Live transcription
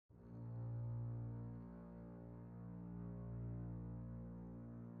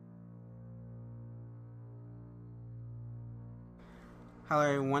Hello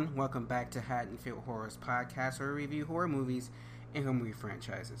everyone, welcome back to Haddonfield Horrors podcast where we review horror movies and horror movie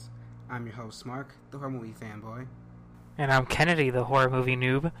franchises. I'm your host Mark, the horror movie fanboy. And I'm Kennedy, the horror movie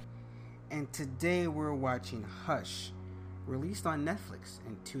noob. And today we're watching Hush, released on Netflix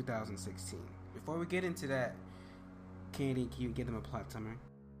in 2016. Before we get into that, Kennedy, can you give them a plot summary?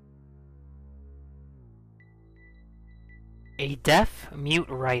 A deaf-mute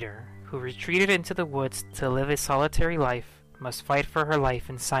writer who retreated into the woods to live a solitary life must fight for her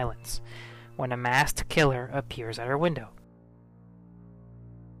life in silence when a masked killer appears at her window.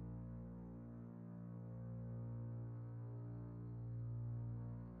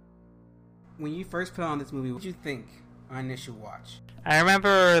 When you first put on this movie, what did you think on initial watch? I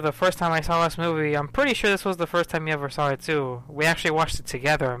remember the first time I saw this movie. I'm pretty sure this was the first time you ever saw it too. We actually watched it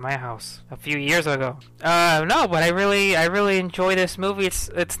together at my house a few years ago. No, but I really enjoy this movie.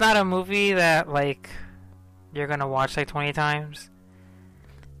 It's not a movie that like you're gonna watch like 20 times.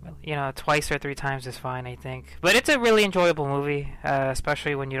 You know, twice or 3 times is fine, I think. But it's a really enjoyable movie,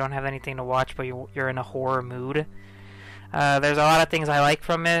 especially when you don't have anything to watch, but you're in a horror mood. There's a lot of things I like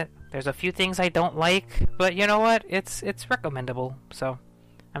from it. There's a few things I don't like, but you know what? It's recommendable. So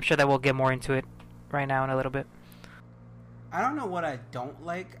I'm sure that we'll get more into it right now in a little bit. I don't know what I don't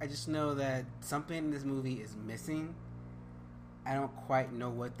like. I just know that something in this movie is missing. I don't quite know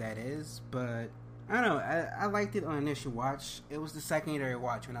what that is, but I don't know. I liked it on initial watch. It was the secondary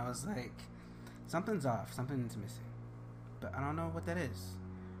watch when I was like, something's off, something's missing. But I don't know what that is.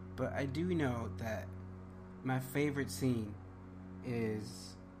 But I do know that my favorite scene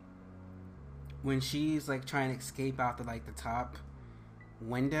is when she's like trying to escape out the like the top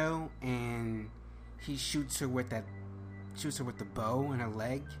window and he shoots her with the bow in her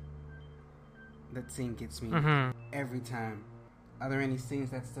leg. That scene gets me every time. Are there any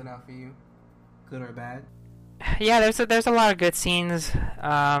scenes that stood out for you, good or bad? Yeah, there's a lot of good scenes.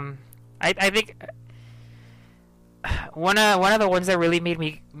 I think one of the ones that really made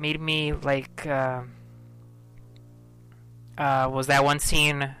me like was that one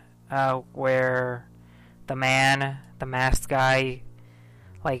scene where the masked guy,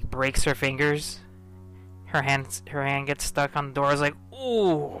 like breaks her fingers. Her hand gets stuck on the door. I was like,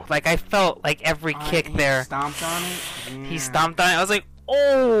 ooh! Like I felt like every kick there. Stomped on it. Yeah. He stomped on it. I was like,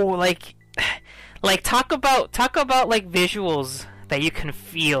 oh! Like talk about like visuals that you can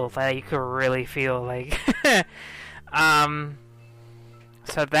feel, that you could really feel. Like,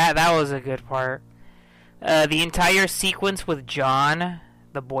 so that was a good part. The entire sequence with John,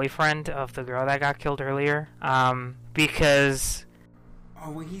 the boyfriend of the girl that got killed earlier, because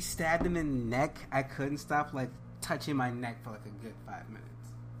when he stabbed him in the neck, I couldn't stop like touching my neck for like a good 5 minutes.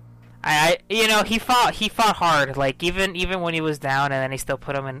 He fought hard, like even when he was down, and then he still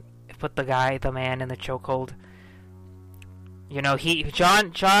put the man in the chokehold.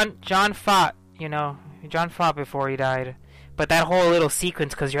 John fought. John fought before he died, but that whole little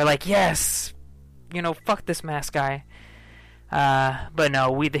sequence, because you're like, yes, fuck this mask guy. But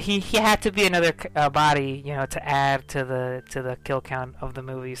no, he had to be another body, to add to the kill count of the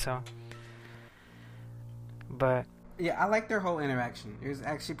movie. So, but yeah, I like their whole interaction. It was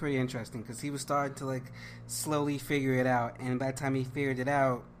actually pretty interesting because he was starting to like slowly figure it out, and by the time he figured it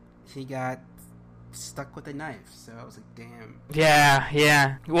out, he got stuck with a knife. So I was like, damn.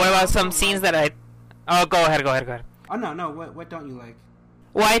 Yeah. What about some scenes that I? Oh, go ahead. Oh no. What don't you like?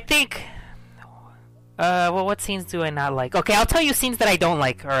 Well, I think. What scenes do I not like? Okay, I'll tell you scenes that I don't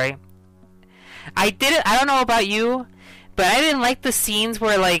like, alright? I don't know about you, but I didn't like the scenes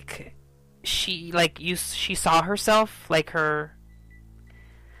where, like, she saw herself, like her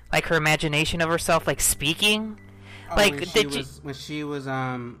imagination of herself, like, speaking. Oh, like, when she was,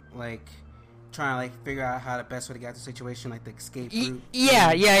 like, trying to, like, figure out how the best way to get out of the situation, like, the escape route.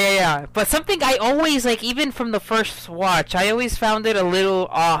 Yeah. But something I always, like, even from the first watch, I always found it a little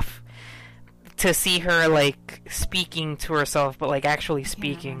off to see her like speaking to herself, but like actually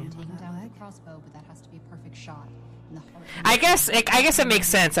speaking. I guess it makes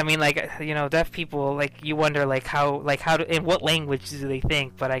sense. I mean, like, deaf people, like, you wonder like how in what language do they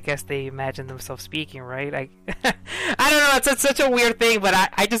think? But I guess they imagine themselves speaking, right? I don't know. It's such a weird thing, but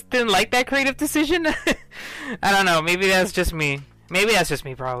I just didn't like that creative decision. I don't know. Maybe that's just me.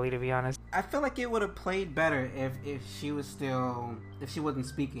 Probably, to be honest. I feel like it would have played better if she wasn't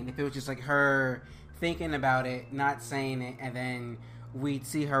speaking. If it was just like her thinking about it, not saying it, and then we'd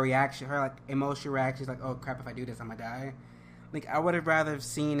see her reaction, her like emotional reaction, like, oh crap, if I do this, I'm gonna die. Like, I would have rather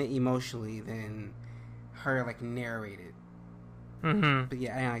seen it emotionally than her like narrate it. But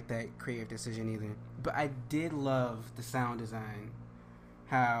yeah, I didn't like that creative decision either. But I did love the sound design.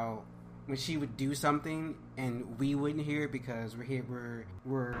 How when she would do something and we wouldn't hear it because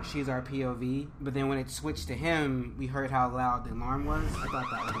she's our POV. But then when it switched to him, we heard how loud the alarm was. I thought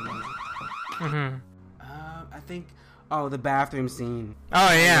that was amazing. I think the bathroom scene.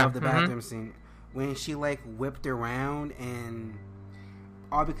 Oh yeah, I love the bathroom scene when she like whipped around, and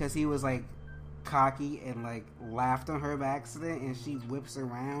all because he was like cocky and like laughed on her by accident, and she whips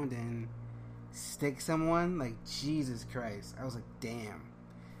around and sticks someone. Like, Jesus Christ, I was like, damn.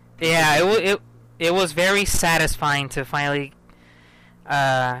 Yeah, it was very satisfying to finally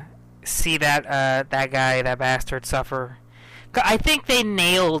see that that bastard suffer. I think they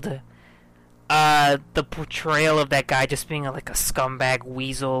nailed the portrayal of that guy just being like a scumbag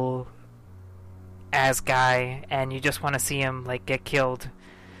weasel ass guy, and you just want to see him like get killed.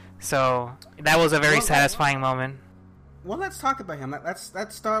 So that was a very satisfying moment. Well, let's talk about him.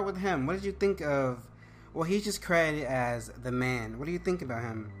 Let's start with him. What did you think of? Well, he's just credited as the man. What do you think about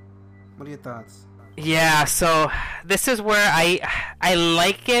him? What are your thoughts? Yeah, so this is where I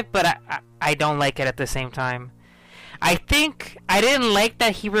like it, but I don't like it at the same time. I think I didn't like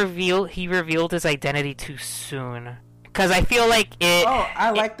that he revealed his identity too soon, because I feel like it. Oh, I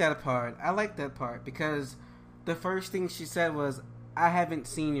like that part. I like that part because the first thing she said was, "I haven't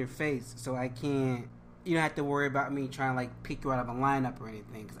seen your face, so I can't. You don't have to worry about me trying to like pick you out of a lineup or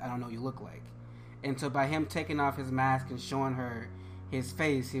anything, because I don't know what you look like." And so by him taking off his mask and showing her his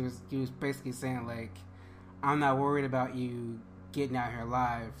face, he was basically saying like, "I'm not worried about you getting out here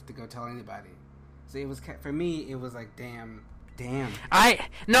alive to go tell anybody." So it was, for me, it was like, damn. Like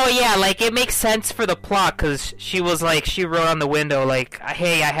it makes sense for the plot, because she was like, she wrote on the window like,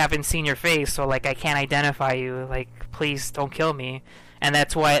 "Hey, I haven't seen your face, so like I can't identify you. Like, please don't kill me." And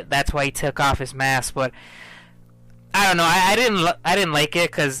that's why he took off his mask. But I don't know. I didn't like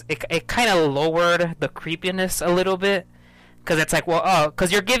it because it kind of lowered the creepiness a little bit. Because it's like,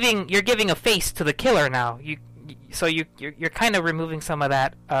 because you're giving a face to the killer now. You're kind of removing some of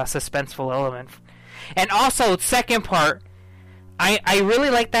that suspenseful element. And also, second part, I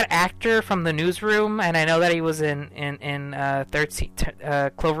really like that actor from The Newsroom, and I know that he was in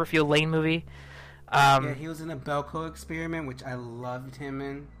Cloverfield Lane movie. Yeah, he was in a Belko Experiment, which I loved him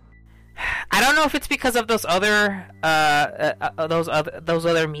in. I don't know if it's because of those other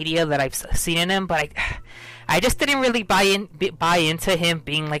media that I've seen in him, but I just didn't really buy into him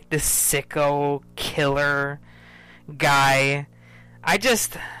being like this sicko killer guy.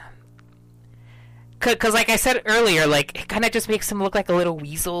 Because like I said earlier, like it kind of just makes him look like a little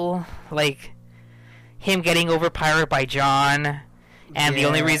weasel, like him getting overpowered by John, and the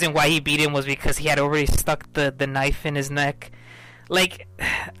only reason why he beat him was because he had already stuck the knife in his neck. Like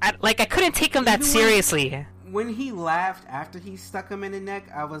I couldn't take him that seriously. When he laughed after he stuck him in the neck,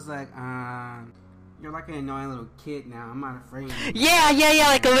 I was like, you're like an annoying little kid now. I'm not afraid. Yeah,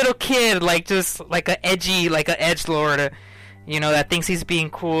 like a little kid, like just like a edgelord, that thinks he's being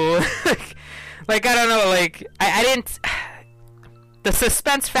cool. Like I don't know, like I didn't. The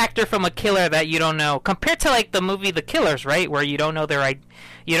suspense factor from a killer that you don't know, compared to like the movie The Killers, right, where you don't know their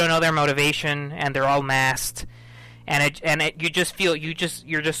motivation and they're all masked, you just feel you're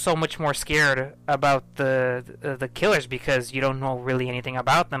just so much more scared about the killers because you don't know really anything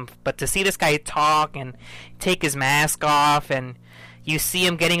about them. But to see this guy talk and take his mask off, and you see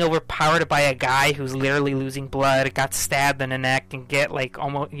him getting overpowered by a guy who's literally losing blood, got stabbed in the neck, and get like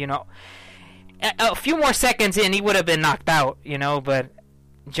almost a few more seconds in, he would have been knocked out, but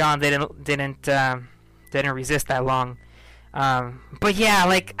John didn't resist that long. But yeah,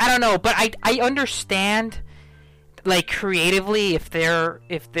 like I don't know, but I understand, like creatively, if their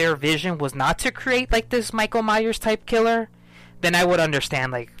vision was not to create like this Michael Myers type killer, then I would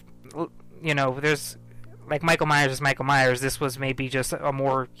understand. Like, there's like Michael Myers is Michael Myers. This was maybe just a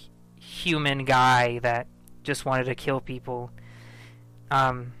more human guy that just wanted to kill people.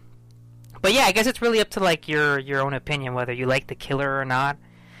 But yeah, I guess it's really up to like your own opinion whether you like the killer or not.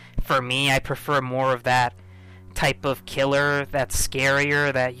 For me, I prefer more of that type of killer that's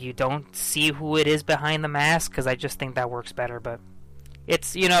scarier, that you don't see who it is behind the mask, because I just think that works better. But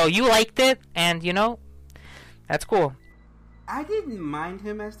it's, you liked it, and that's cool. I didn't mind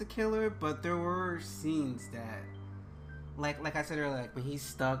him as the killer, but there were scenes that, like I said earlier, like when he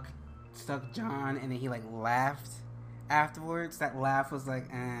stuck John and then he like laughed afterwards. That laugh was like,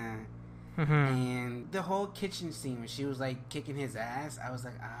 Mm-hmm. And the whole kitchen scene when she was like kicking his ass, I was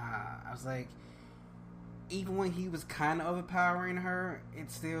like, even when he was kind of overpowering her, it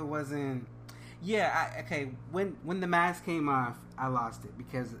still wasn't. Yeah, when the mask came off, I lost it,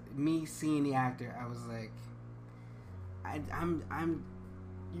 because me seeing the actor, I was like,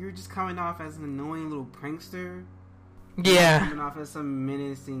 you're just coming off as an annoying little prankster. Yeah. Coming off as some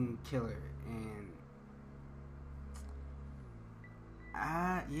menacing killer, and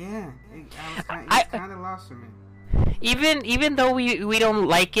it's kind of lost for me. Even though we don't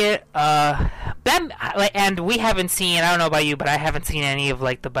like it, and we haven't seen, I don't know about you, but I haven't seen any of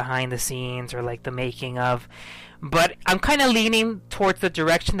like the behind the scenes or like the making of. But I'm kind of leaning towards the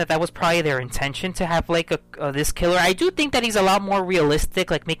direction that was probably their intention, to have like this killer. I do think that he's a lot more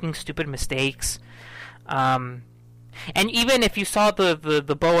realistic, like making stupid mistakes. And even if you saw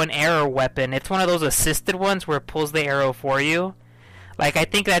the bow and arrow weapon, it's one of those assisted ones where it pulls the arrow for you. Like, I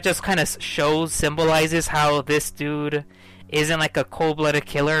think that just kind of symbolizes how this dude isn't like a cold-blooded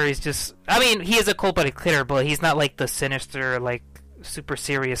killer. He's just, I mean, he is a cold-blooded killer, but he's not like the sinister, like, super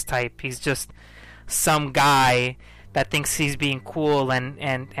serious type. He's just some guy that thinks he's being cool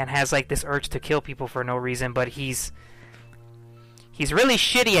and has like this urge to kill people for no reason, but he's really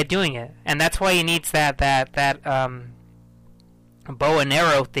shitty at doing it, and that's why he needs that bow and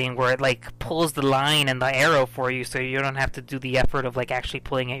arrow thing where it like pulls the line and the arrow for you, so you don't have to do the effort of like actually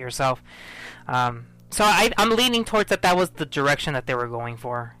pulling it yourself. So I'm leaning towards that was the direction that they were going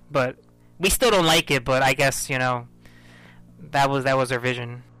for, but we still don't like it. But I guess, you know, that was their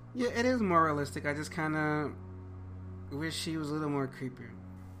vision. Yeah, it is more realistic. I just kind of wish she was a little more creepier.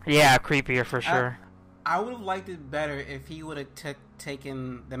 Yeah, creepier for sure. I would have liked it better if he would have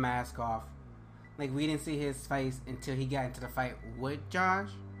taken the mask off. Like, we didn't see his face until he got into the fight with Josh.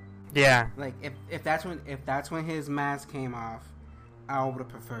 Yeah. Like, if that's when his mask came off, I would have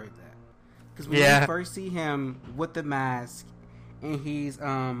preferred that. Because when you first see him with the mask, and he's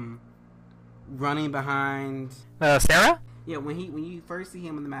running behind Sarah. Yeah, when you first see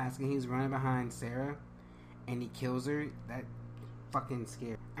him with the mask and he's running behind Sarah, and he kills her, that fucking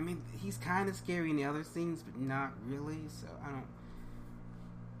scary. I mean, he's kind of scary in the other scenes, but not really. So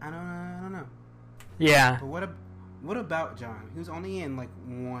I don't know. Yeah. But what about John? He was only in like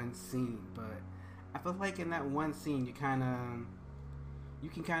one scene, but I feel like in that one scene you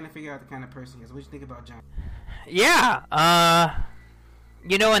can kind of figure out the kind of person he is. What do you think about John? Yeah.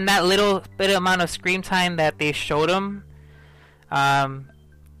 You know, in that little bit amount of screen time that they showed him, I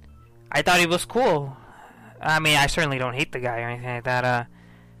thought he was cool. I mean, I certainly don't hate the guy or anything like that.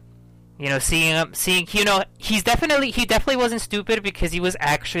 You know, seeing, you know, he definitely wasn't stupid, because he was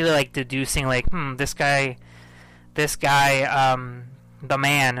actually like deducing, like, this guy, the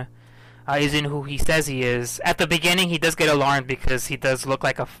man, isn't who he says he is. At the beginning, he does get alarmed because he does look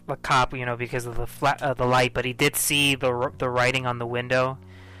like a cop, you know, because of the light. But he did see the writing on the window,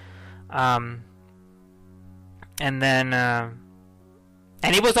 and then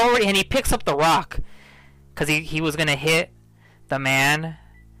and he picks up the rock because he was gonna hit the man.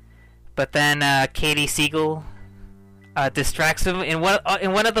 But then Katie Siegel distracts him in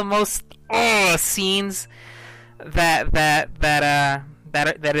one of the most scenes that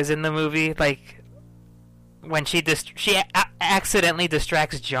is in the movie. Like when she accidentally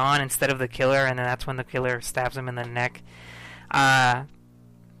distracts John instead of the killer, and then that's when the killer stabs him in the neck. But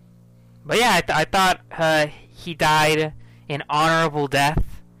yeah, I thought he died an honorable death,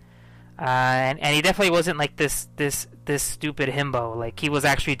 and he definitely wasn't like this stupid himbo. Like, he was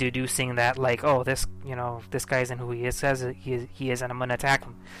actually deducing that, like, oh, this guy isn't who he says he is, and I'm gonna attack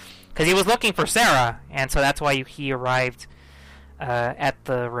him, because he was looking for Sarah, and so that's why he arrived at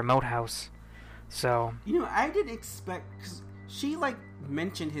the remote house. So, you know, I didn't expect, because she like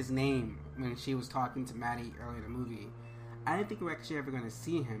mentioned his name when she was talking to Maddie earlier in the movie. I didn't think we were actually ever going to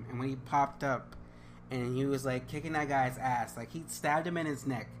see him, and when he popped up and he was like kicking that guy's ass, like he stabbed him in his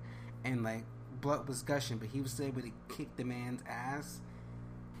neck and like blood was gushing, but he was able to kick the man's ass.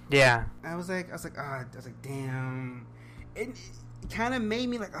 Yeah. I was like, damn. It kind of made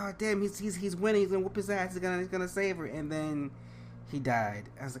me like, oh damn, he's winning. He's gonna whoop his ass. He's gonna save her. And then he died.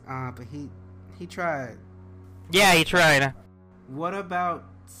 I was like, but he tried. Yeah, he tried. What about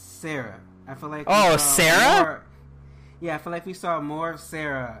Sarah? I feel like Sarah? I feel like we saw more of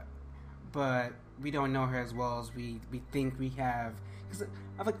Sarah, but we don't know her as well as we think we have. Because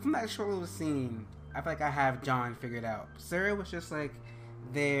I feel like from that short little scene, I feel like I have John figured out. Sarah was just like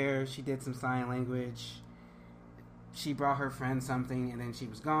there. She did some sign language. She brought her friend something, and then she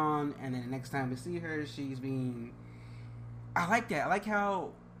was gone. And then the next time we see her, she's being... I like that. I like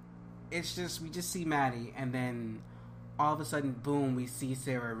how it's just... We just see Maddie, and then all of a sudden, boom, we see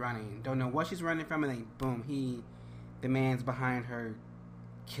Sarah running. Don't know what she's running from, and then boom, the man's behind her,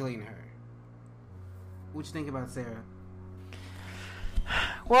 killing her. What you think about Sarah?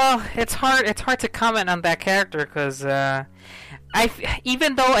 Well, it's hard to comment on that character, because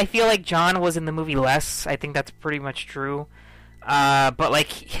even though I feel like John was in the movie less, I think that's pretty much true. But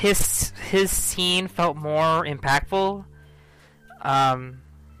like his scene felt more impactful.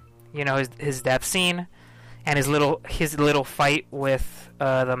 You know, his death scene and his little fight with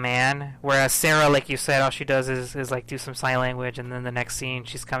the man. Whereas Sarah, like you said, all she does is like do some sign language, and then the next scene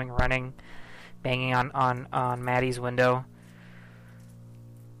she's coming running, banging on Maddie's window.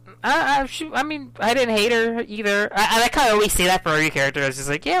 I mean, I didn't hate her either. I kind of always say that for every character. I was just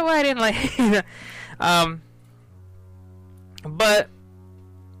like, yeah, well, I didn't like. But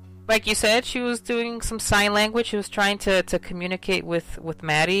like you said, she was doing some sign language. She was trying to communicate with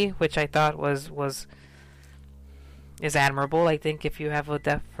Maddie, which I thought is admirable. I think if you have a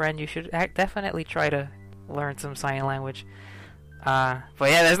deaf friend, you should definitely try to learn some sign language. But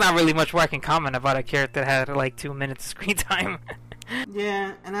yeah, there's not really much more I can comment about a character that had like 2 minutes of screen time.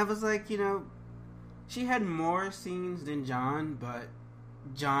 Yeah, and I was like, you know, she had more scenes than John, but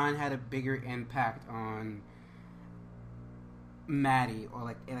John had a bigger impact on Maddie, or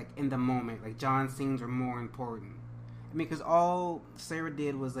like in the moment. Like, John's scenes were more important. I mean, because all Sarah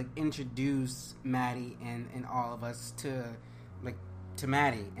did was like introduce Maddie and all of us to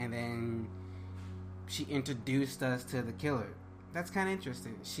Maddie, and then she introduced us to the killer. That's kind of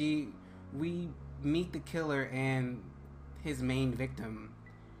interesting. We meet the killer and his main victim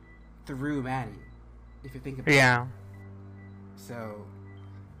through Maddie, if you think about it. So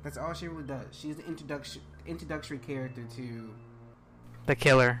that's all she really does. She's the introductory character to the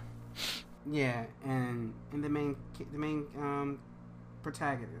killer. Yeah, and the main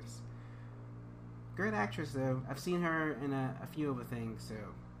protagonist. Great actress though. I've seen her in a few other things, so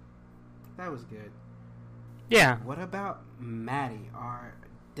that was good. Yeah. What about Maddie, our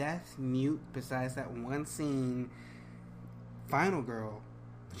deaf mute? Besides that one scene. Final girl.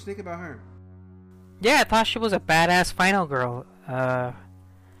 What you think about her? Yeah, I thought she was a badass final girl.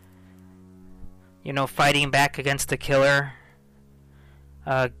 You know, fighting back against the killer.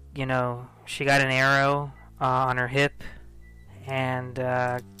 You know, she got an arrow on her hip, and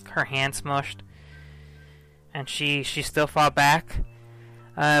her hand smushed, and she still fought back.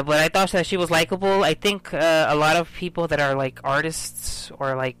 But I thought that she was likable. I think a lot of people that are like artists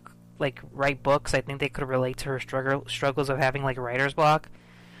or like write books, I think they could relate to her struggles of having like writer's block,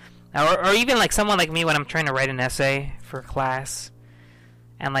 or even like someone like me when I'm trying to write an essay for class,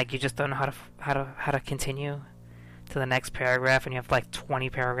 and like you just don't know how to continue to the next paragraph, and you have like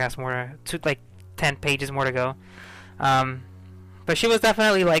 20 paragraphs more to like 10 pages more to go. But she was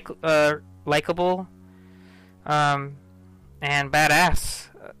definitely likable, and badass.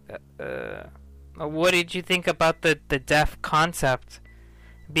 What did you think about the deaf concept?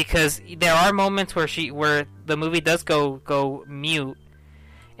 Because there are moments where the movie does go mute,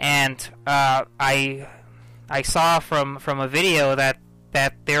 and I saw from a video that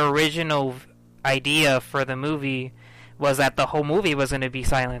their original idea for the movie was that the whole movie was going to be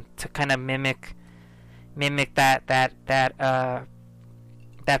silent, to kind of mimic that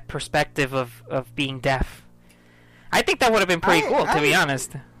perspective of being deaf. I think that would have been pretty cool, to be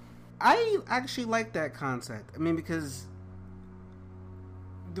honest. I actually like that concept. I mean, because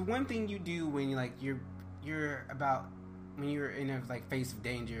the one thing you do when you're in a like face of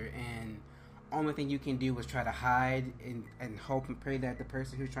danger, and only thing you can do is try to hide and hope and pray that the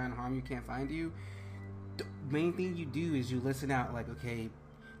person who's trying to harm you can't find you. The main thing you do is you listen out. Like, okay,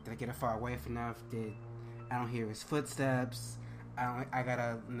 did I get far away enough? I don't hear his footsteps?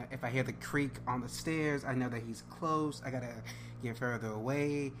 If I hear the creak on the stairs, I know that he's close. I gotta get further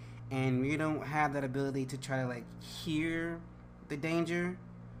away. And you don't have that ability to try to like hear the danger,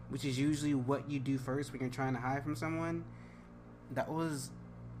 which is usually what you do first when you're trying to hide from someone. That was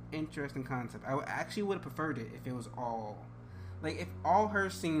interesting concept. I actually would have preferred it if it was all like, if all her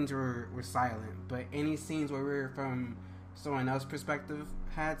scenes were silent, but any scenes where we were from someone else's perspective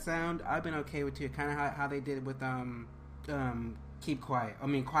had sound. I've been okay with it. Kind of how they did with Quiet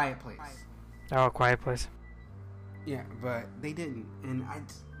Place. Oh, Quiet Place. Yeah, but they didn't, and I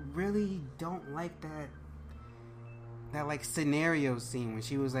really don't like that like scenario scene when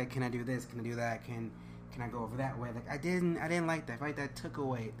she was like, "Can I do this? Can I do that? Can I go over that way?" Like, I didn't like that. Right, that took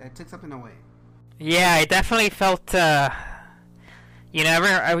something away. Yeah, I definitely felt, from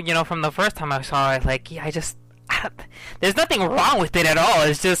the first time I saw it, like, yeah, there's nothing wrong with it at all.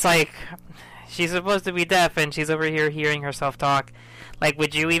 It's just like, she's supposed to be deaf, and she's over here hearing herself talk. Like,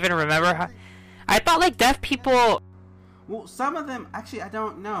 would you even remember how? I thought like deaf people. Well, some of them actually, I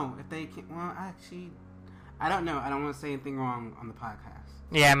don't know if they can. Well, actually, I don't know. I don't want to say anything wrong on the podcast.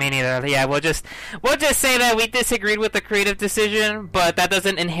 Yeah, me neither. Yeah, we'll just say that we disagreed with the creative decision, but that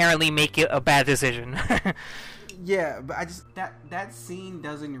doesn't inherently make it a bad decision. Yeah, but I just that scene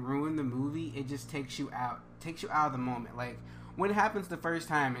doesn't ruin the movie. It just takes you out of the moment. Like, when it happens the first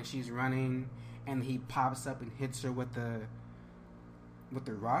time and she's running and he pops up and hits her with the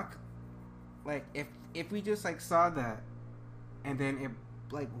rock, like if we just like saw that and then it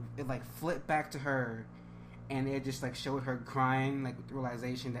flipped back to her and it just like showed her crying, like with the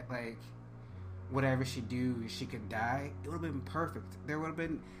realization that like whatever she do she could die, it would have been perfect.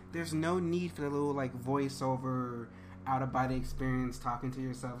 There's no need for the little like voiceover out of body experience talking to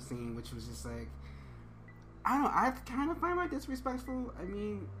yourself scene, which was just like, I don't know, I kind of find that disrespectful. I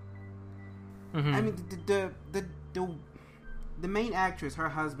mean, the main actress, her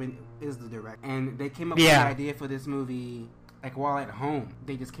husband is the director, and they came up with the idea for this movie like while at home.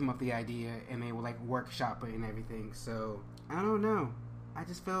 They just came up with the idea and they would like workshop it and everything. So I don't know. I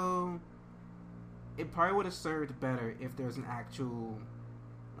just feel it probably would have served better if there was an actual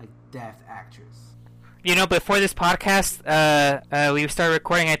like deaf actress. You know, before this podcast, we started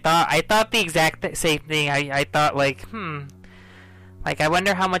recording. I thought the exact same thing. I thought like, like I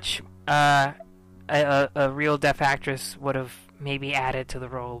wonder how much a real deaf actress would have maybe added to the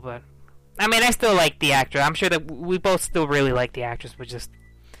role. But I mean, I still like the actor. I'm sure that we both still really like the actress, but just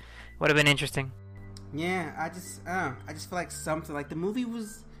would have been interesting. Yeah, I just feel like something like the movie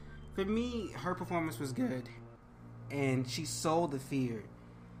was, for me, her performance was good, and she sold the fear.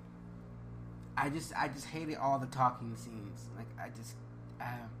 I just hated all the talking scenes. Like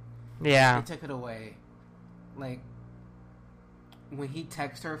they took it away. Like when he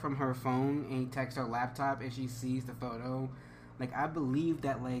texts her from her phone and he texts her laptop and she sees the photo, like I believe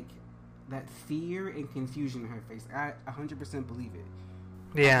that like that fear and confusion in her face. I 100% believe it.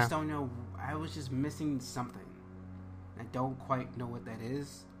 Yeah. I just don't know. I was just missing something. I don't quite know what that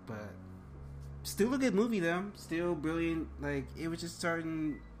is, but still a good movie though. Still brilliant. Like it was just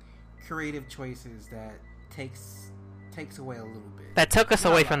certain creative choices that takes away a little bit. That took us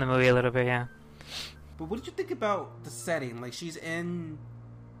away from the movie a little bit, yeah. But what did you think about the setting? Like she's in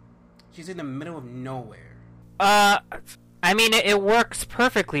the middle of nowhere. I mean, it works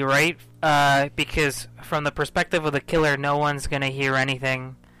perfectly, right? Because from the perspective of the killer, no one's gonna hear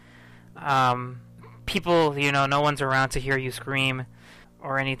anything. People, no one's around to hear you scream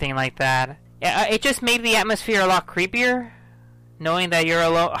or anything like that. It just made the atmosphere a lot creepier, knowing that you're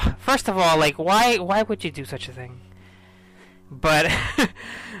alone. First of all, like, why would you do such a thing? But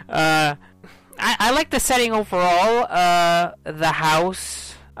I like the setting overall. The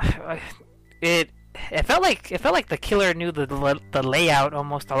house, it felt like the killer knew the layout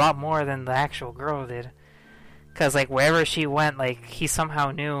almost a lot more than the actual girl did. Cause like wherever she went, like he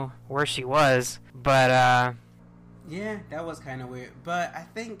somehow knew where she was. But yeah, that was kind of weird. But I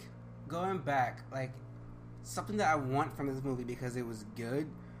think going back, like something that I want from this movie because it was good,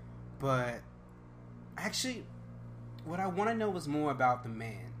 but actually, what I want to know is more about the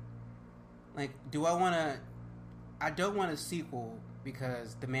man. Like, I don't want a sequel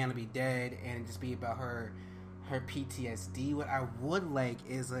because the man will be dead and just be about her PTSD. What I would like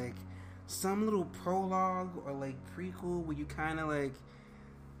is like some little prologue or like prequel where you kind of like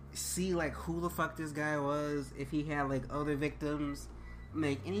see like who the fuck this guy was, if he had like other victims,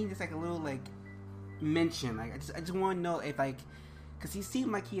 like any just like a little like mention. Like I just want to know if like, because he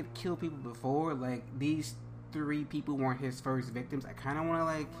seemed like he had killed people before. Like these 3 people weren't his first victims. I kind of want to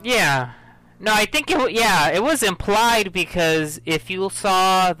like No, I think it was implied because if you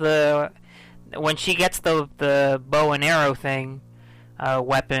saw when she gets the bow and arrow thing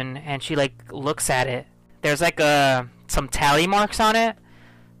weapon and she like looks at it, there's like some tally marks on it.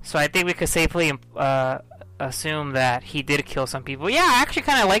 So I think we could safely assume that he did kill some people. Yeah, I actually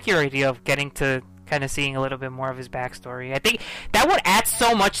kind of like your idea of getting to kind of seeing a little bit more of his backstory. I think that would add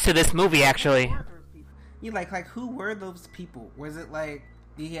so much to this movie, actually. You like who were those people? Was it like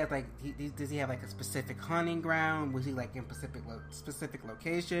does he have like a specific hunting ground? Was he like in specific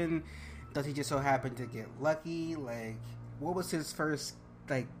location? Does he just so happen to get lucky? Like what was his first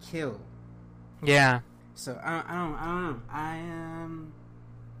like kill? Yeah. So I don't know.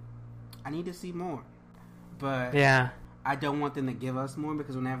 I need to see more, but yeah, I don't want them to give us more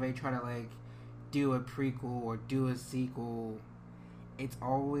because whenever they try to like do a prequel or do a sequel, it's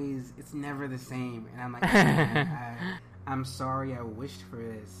never the same, and I'm like, man, I'm sorry, I wished for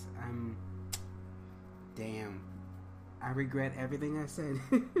this. Damn, I regret everything I said.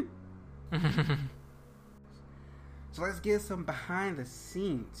 So let's get some behind the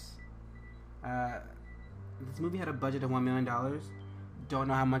scenes. This movie had a budget of $1 million. Don't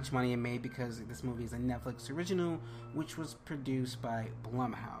know how much money it made because this movie is a Netflix original, which was produced by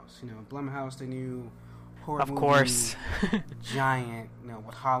Blumhouse. Blumhouse, the new horror movie, of course, giant.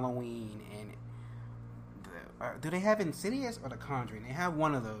 With Halloween and do they have Insidious or The Conjuring? They have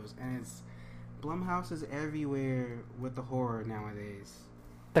one of those, and it's Blumhouse is everywhere with the horror nowadays.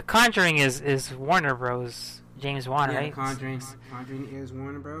 The Conjuring is Warner Bros. James Wan, Yeah, right? Conjuring is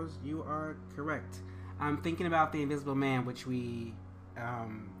Warner Bros. You are correct. I'm thinking about The Invisible Man, which we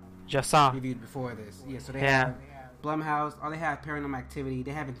Just saw. reviewed before this. Yeah, so they Yeah. have Blumhouse. They have Paranormal Activity.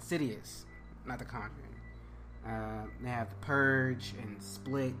 They have Insidious, not The Conjuring. They have The Purge and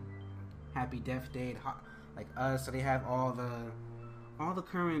Split, Happy Death Day, like Us. So they have all the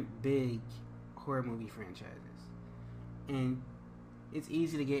current big horror movie franchises, and it's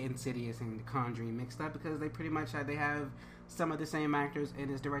easy to get Insidious and The Conjuring mixed up because they pretty much have some of the same actors and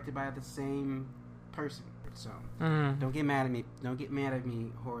it's directed by the same person. So don't get mad at me. Don't get mad at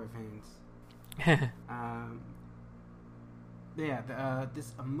me, horror fans.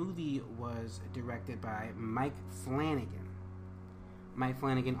 This movie was directed by Mike Flanagan. Mike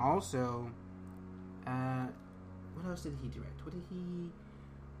Flanagan also. What else did he direct?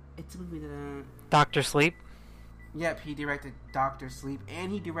 It's a movie that. Doctor Sleep. Yep, he directed Doctor Sleep,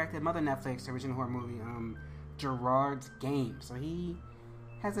 and he directed another Netflix original horror movie, Gerard's Game. So he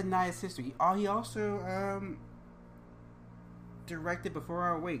has a nice history. He also directed Before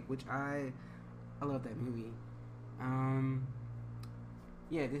Our Wake, which I love that movie.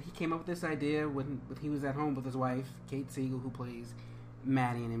 He came up with this idea when he was at home with his wife, Kate Siegel, who plays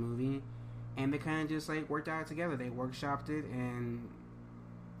Maddie in the movie, and they kind of just like worked out together. They workshopped it and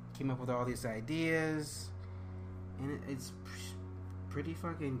came up with all these ideas. And it's pretty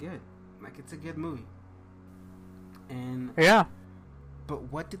fucking good. Like, it's a good movie. And Yeah.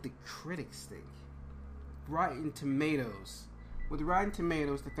 But what did the critics think? Rotten Tomatoes. With Rotten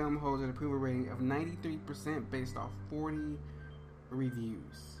Tomatoes, the film holds an approval rating of 93% based off 40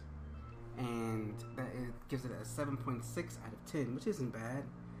 reviews. And it gives it a 7.6 out of 10, which isn't bad.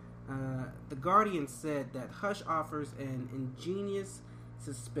 The Guardian said that Hush offers an ingenious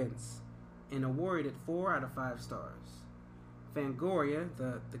suspense and awarded it 4 out of 5 stars. Fangoria,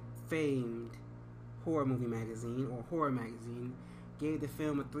 the famed horror movie magazine, or horror magazine, gave the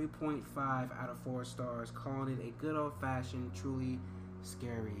film a 3.5 out of 4 stars, calling it a good old-fashioned, truly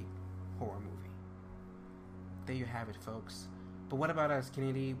scary horror movie. There you have it, folks. But what about us,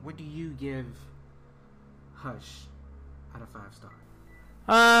 Kennedy? What do you give Hush out of 5 stars?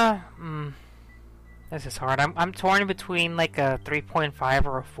 This is hard. I'm torn between like a 3.5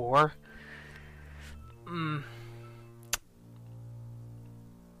 or a 4.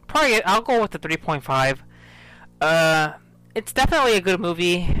 Probably I'll go with the 3.5. It's definitely a good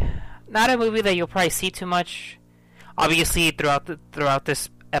movie. Not a movie that you'll probably see too much. Obviously, throughout this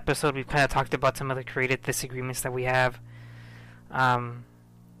episode, we've kind of talked about some of the creative disagreements that we have.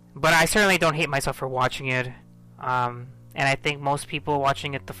 But I certainly don't hate myself for watching it. And I think most people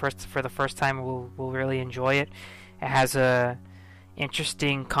watching it for the first time will really enjoy it. It has a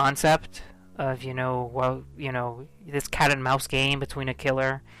interesting concept of this cat and mouse game between a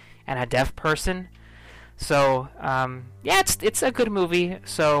killer and a deaf person. So it's a good movie.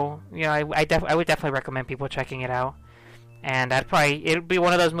 So I would definitely recommend people checking it out. And it'd be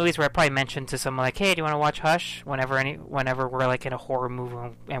one of those movies where I probably mention to someone like, hey, do you want to watch Hush? Whenever we're like in a horror movie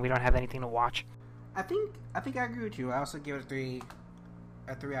and we don't have anything to watch. I think I agree with you. I also give it a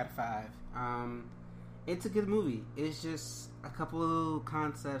 3 out of 5. It's a good movie. It's just a couple of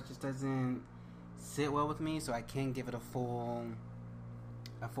concepts just doesn't sit well with me, so I can't give it a full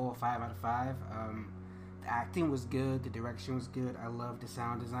 5 out of 5. The acting was good, the direction was good. I love the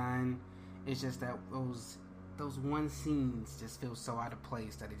sound design. It's just that those one scenes just feel so out of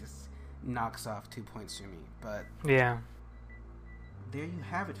place that it just knocks off 2 points for me. But yeah, there you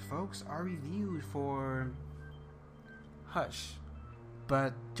have it, folks. Our review for Hush.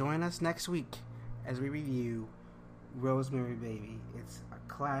 But join us next week as we review Rosemary Baby. It's a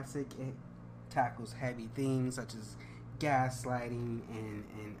classic. It tackles heavy themes such as gaslighting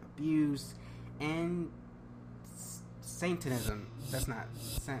and abuse and Satanism. That's not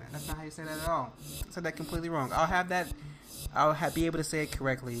how you say that at all. I said that completely wrong. I'll be able to say it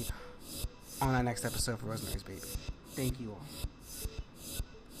correctly on our next episode for Rosemary's Baby. Thank you all.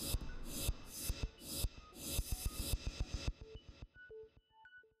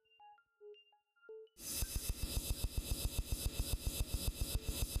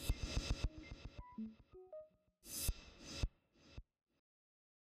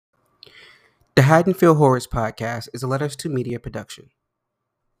 The Haddonfield Horrors podcast is a Letters to Media production.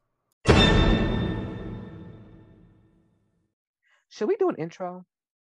 Should we do an intro?